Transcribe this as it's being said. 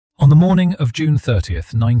the morning of June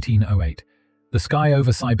 30th, 1908, the sky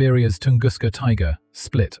over Siberia's Tunguska taiga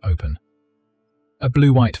split open. A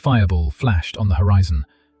blue-white fireball flashed on the horizon.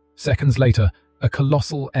 Seconds later, a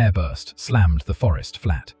colossal airburst slammed the forest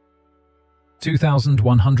flat.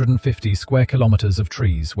 2,150 square kilometers of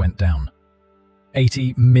trees went down.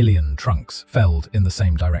 80 million trunks felled in the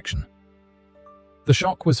same direction. The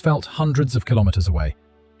shock was felt hundreds of kilometers away.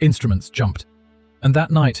 Instruments jumped. And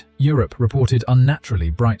that night, Europe reported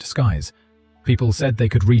unnaturally bright skies. People said they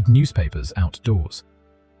could read newspapers outdoors.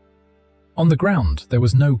 On the ground, there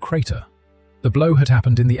was no crater. The blow had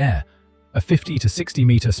happened in the air. A 50 to 60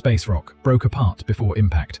 meter space rock broke apart before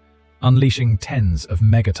impact, unleashing tens of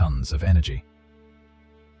megatons of energy.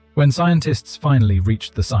 When scientists finally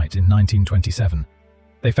reached the site in 1927,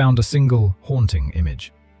 they found a single, haunting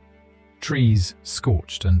image. Trees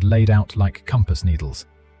scorched and laid out like compass needles.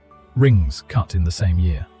 Rings cut in the same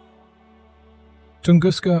year.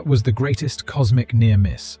 Tunguska was the greatest cosmic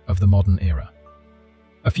near-miss of the modern era.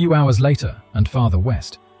 A few hours later, and farther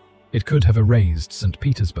west, it could have erased St.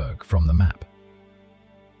 Petersburg from the map.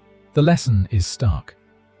 The lesson is stark.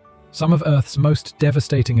 Some of Earth's most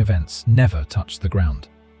devastating events never touch the ground.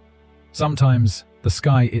 Sometimes the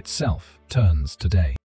sky itself turns to day.